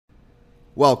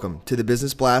Welcome to the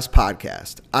Business Blast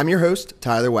podcast. I'm your host,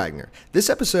 Tyler Wagner. This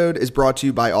episode is brought to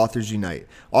you by Authors Unite.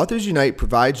 Authors Unite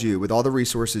provides you with all the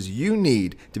resources you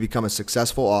need to become a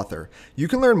successful author. You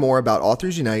can learn more about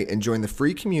Authors Unite and join the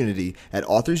free community at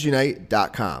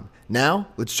authorsunite.com. Now,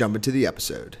 let's jump into the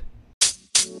episode.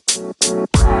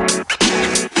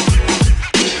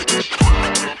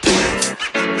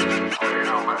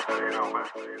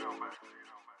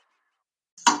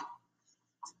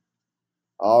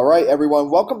 All right, everyone.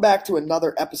 Welcome back to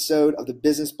another episode of the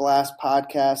Business Blast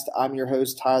podcast. I'm your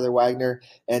host, Tyler Wagner,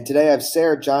 and today I have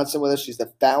Sarah Johnston with us. She's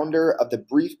the founder of the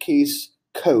Briefcase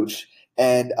Coach,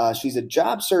 and she's a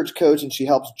job search coach, and she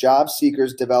helps job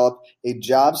seekers develop a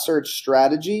job search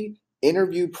strategy,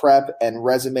 interview prep, and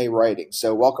resume writing.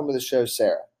 So welcome to the show,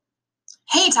 Sarah.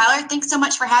 Hey, Tyler. Thanks so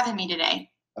much for having me today.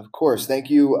 Of course.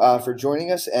 Thank you for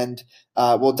joining us, and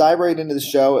we'll dive right into the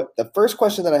show. The first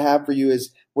question that I have for you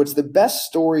is, what's the best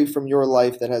story from your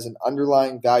life that has an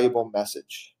underlying valuable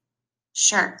message?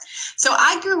 Sure. So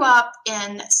I grew up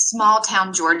in small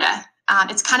town Georgia.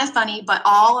 It's kind of funny, but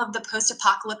all of the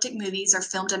post-apocalyptic movies are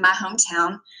filmed in my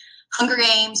hometown. Hunger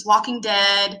Games, Walking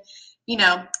Dead,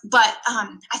 but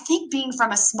I think being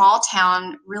from a small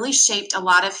town really shaped a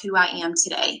lot of who I am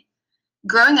today.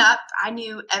 Growing up, I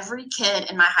knew every kid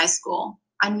in my high school.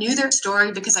 I knew their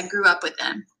story because I grew up with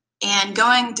them. And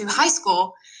going through high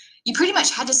school, you pretty much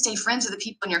had to stay friends with the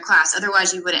people in your class.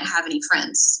 Otherwise, you wouldn't have any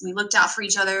friends. We looked out for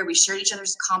each other. We shared each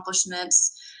other's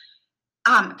accomplishments.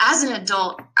 As an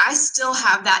adult, I still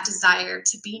have that desire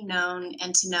to be known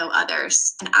and to know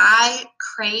others. And I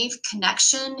crave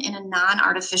connection in a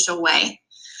non-artificial way.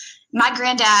 My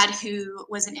granddad, who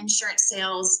was in insurance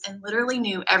sales and literally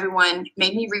knew everyone,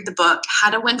 made me read the book, How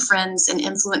to Win Friends and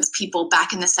Influence People,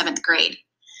 back in the 7th grade.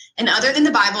 And other than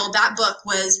the Bible, that book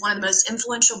was one of the most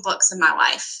influential books in my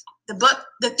life.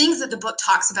 The things that the book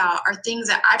talks about are things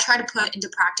that I try to put into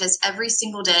practice every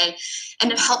single day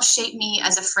and have helped shape me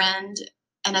as a friend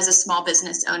and as a small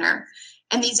business owner.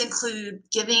 And these include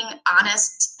giving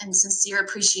honest and sincere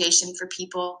appreciation for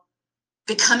people,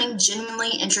 becoming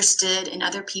genuinely interested in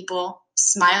other people,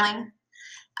 smiling.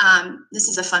 This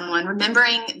is a fun one.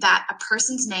 Remembering that a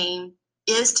person's name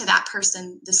is to that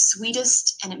person the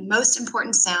sweetest and most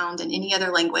important sound in any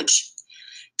other language.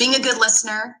 Being a good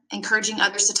listener, encouraging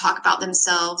others to talk about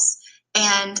themselves,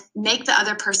 and make the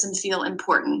other person feel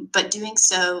important, but doing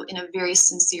so in a very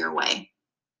sincere way.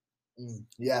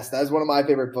 Yes, that's one of my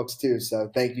favorite books too. So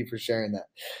thank you for sharing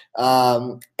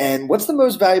that. And what's the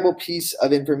most valuable piece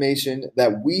of information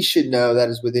that we should know that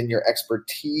is within your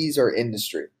expertise or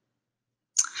industry?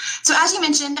 So as you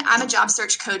mentioned, I'm a job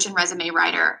search coach and resume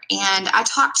writer, and I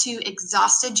talk to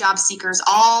exhausted job seekers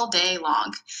all day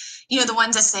long. The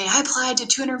ones that say, I applied to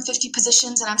 250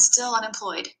 positions and I'm still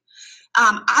unemployed.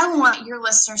 I want your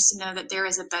listeners to know that there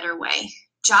is a better way.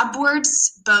 Job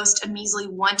boards boast a measly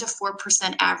 1% to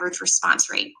 4% average response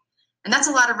rate. And that's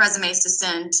a lot of resumes to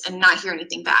send and not hear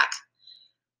anything back.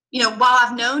 While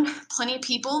I've known plenty of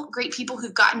people, great people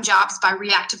who've gotten jobs by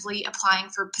reactively applying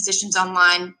for positions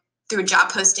online through a job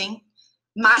posting,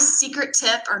 my secret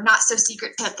tip, or not so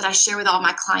secret tip, that I share with all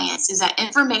my clients is that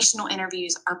informational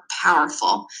interviews are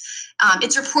powerful.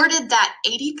 It's reported that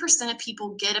 80% of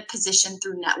people get a position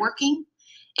through networking.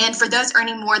 And for those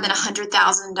earning more than $100,000,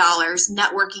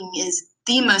 networking is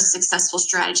the most successful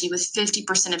strategy, with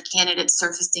 50% of candidates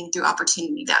surfacing through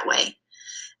opportunity that way.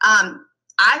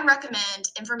 I recommend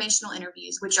informational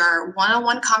interviews, which are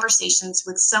one-on-one conversations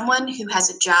with someone who has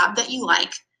a job that you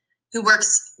like, who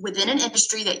works within an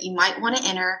industry that you might want to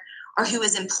enter, or who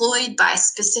is employed by a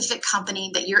specific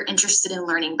company that you're interested in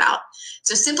learning about.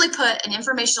 So simply put, an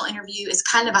informational interview is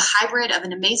kind of a hybrid of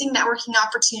an amazing networking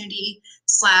opportunity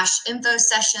 / info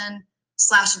session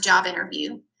 / job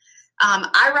interview.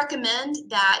 I recommend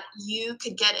that you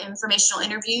could get informational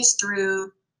interviews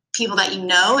through people that you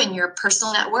know in your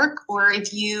personal network, or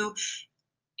if you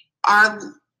are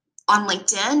on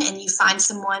LinkedIn and you find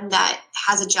someone that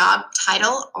has a job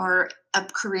title or a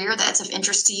career that's of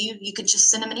interest to you, you could just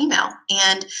send them an email.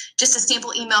 And just a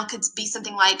sample email could be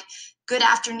something like, good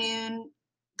afternoon,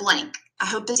 blank. I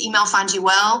hope this email finds you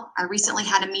well. I recently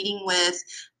had a meeting with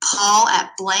Paul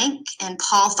at blank, and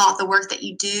Paul thought the work that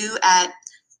you do at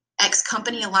X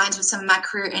company aligns with some of my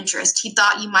career interests. He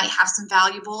thought you might have some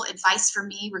valuable advice for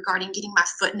me regarding getting my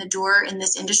foot in the door in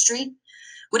this industry.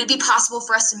 Would it be possible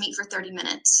for us to meet for 30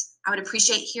 minutes? I would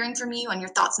appreciate hearing from you on your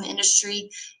thoughts on the industry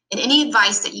and any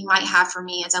advice that you might have for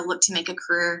me as I look to make a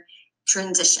career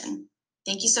transition.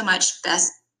 Thank you so much.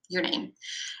 Best, your name.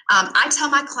 I tell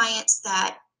my clients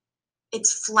that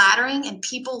it's flattering and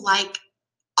people like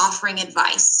offering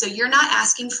advice. So you're not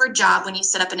asking for a job when you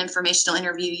set up an informational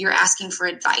interview, you're asking for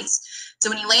advice. So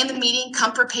when you land the meeting,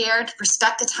 come prepared,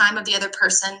 respect the time of the other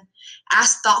person,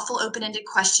 ask thoughtful, open-ended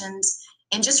questions,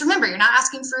 and just remember, you're not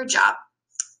asking for a job,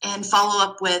 and follow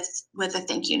up with a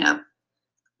thank you note.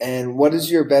 And what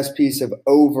is your best piece of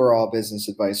overall business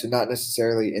advice, so not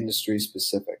necessarily industry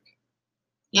specific?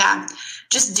 Yeah,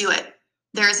 just do it.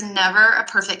 There is never a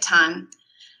perfect time.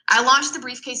 I launched the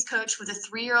Briefcase Coach with a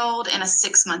 3-year-old and a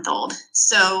 6-month-old.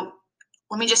 So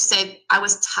let me just say I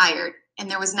was tired and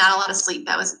there was not a lot of sleep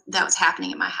that was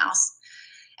happening in my house.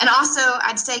 And also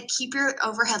I'd say keep your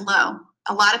overhead low.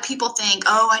 A lot of people think,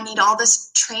 oh, I need all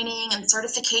this training and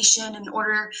certification in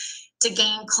order to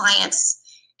gain clients.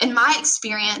 In my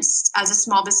experience as a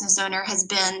small business owner has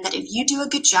been that if you do a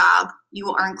good job, you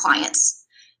will earn clients.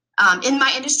 In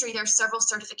my industry, there's several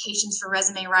certifications for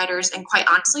resume writers, and quite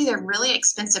honestly, they're really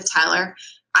expensive, Tyler.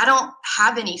 I don't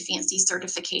have any fancy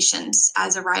certifications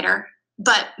as a writer,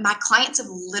 but my clients have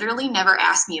literally never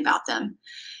asked me about them.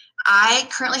 I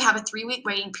currently have a 3-week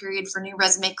waiting period for new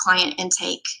resume client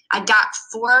intake. I got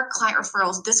 4 client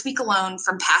referrals this week alone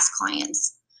from past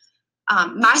clients.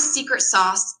 My secret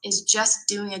sauce is just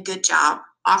doing a good job,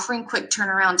 offering quick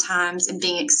turnaround times, and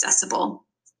being accessible.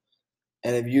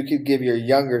 And if you could give your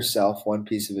younger self one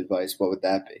piece of advice, what would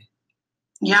that be?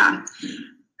 Yeah.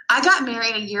 I got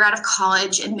married a year out of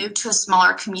college and moved to a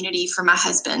smaller community for my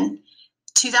husband.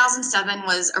 2007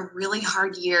 was a really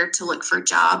hard year to look for a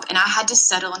job, and I had to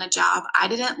settle in a job I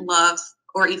didn't love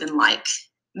or even like.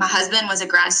 My husband was a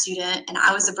grad student, and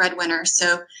I was a breadwinner,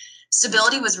 so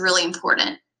stability was really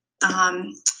important.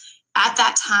 At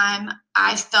that time,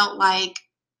 I felt like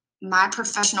my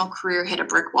professional career hit a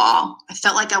brick wall. I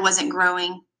felt like I wasn't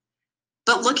growing.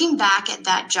 But looking back at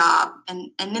that job and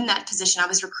in that position, I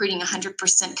was recruiting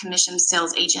 100% commission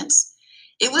sales agents.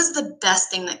 It was the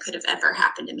best thing that could have ever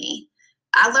happened to me.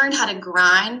 I learned how to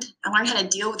grind. I learned how to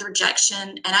deal with rejection,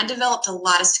 and I developed a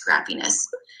lot of scrappiness.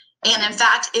 And in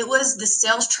fact, it was the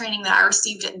sales training that I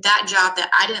received at that job that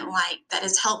I didn't like that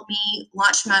has helped me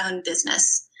launch my own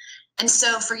business. And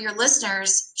so for your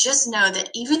listeners, just know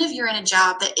that even if you're in a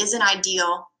job that isn't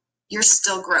ideal, you're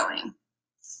still growing.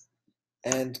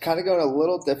 And kind of going a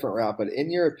little different route, but in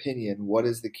your opinion, what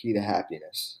is the key to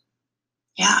happiness?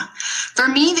 Yeah. For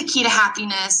me, the key to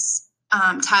happiness,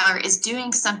 Tyler, is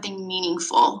doing something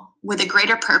meaningful with a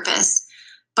greater purpose,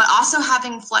 but also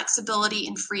having flexibility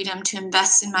and freedom to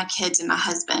invest in my kids and my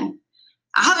husband.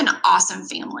 I have an awesome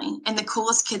family and the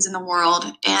coolest kids in the world,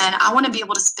 and I want to be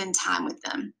able to spend time with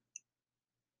them.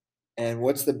 And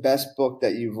what's the best book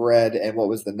that you've read, and what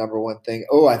was the number one thing?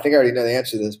 Oh, I think I already know the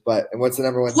answer to this, and what's the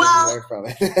number one thing you learned from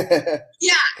it?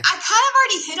 Yeah, I kind of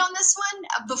already hit on this one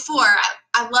before.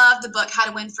 I love the book, How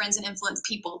to Win Friends and Influence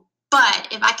People. But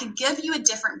if I could give you a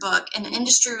different book, an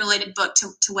industry-related book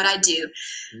to what I do,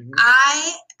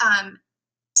 I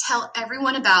tell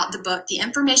everyone about the book, The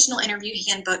Informational Interview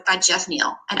Handbook by Jeff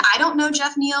Neal. And I don't know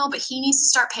Jeff Neal, but he needs to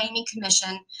start paying me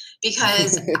commission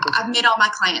because I've made all my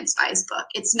clients buy his book.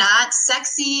 It's not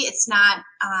sexy. It's not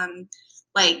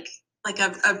like a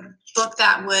book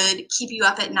that would keep you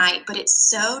up at night, but it's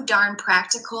so darn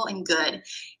practical and good.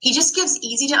 He just gives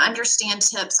easy to understand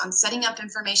tips on setting up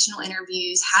informational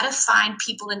interviews, how to find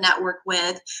people to network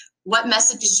with, what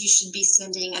messages you should be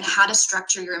sending, and how to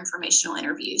structure your informational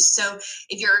interviews. So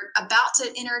if you're about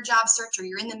to enter a job search or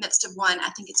you're in the midst of one,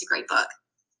 I think it's a great book.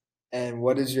 And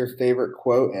what is your favorite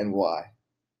quote and why?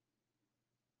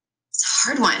 It's a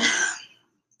hard one.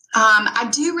 I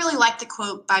do really like the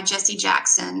quote by Jesse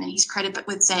Jackson, and he's credited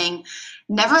with saying,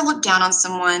 "Never look down on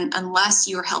someone unless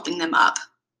you are helping them up."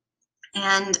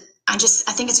 And I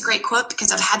think it's a great quote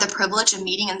because I've had the privilege of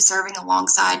meeting and serving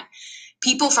alongside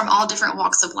people from all different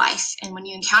walks of life. And when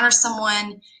you encounter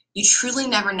someone, you truly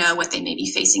never know what they may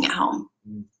be facing at home.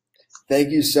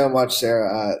 Thank you so much,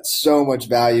 Sarah. So much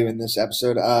value in this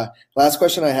episode. Last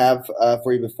question I have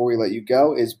for you before we let you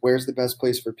go is, where's the best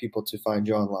place for people to find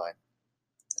you online?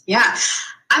 Yeah,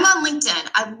 I'm on LinkedIn.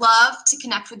 I'd love to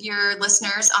connect with your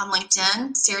listeners on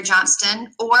LinkedIn, Sarah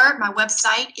Johnston, or my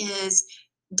website is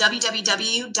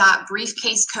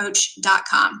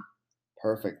www.briefcasecoach.com.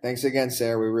 Perfect. Thanks again,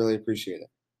 Sarah. We really appreciate it.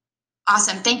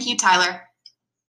 Awesome. Thank you, Tyler.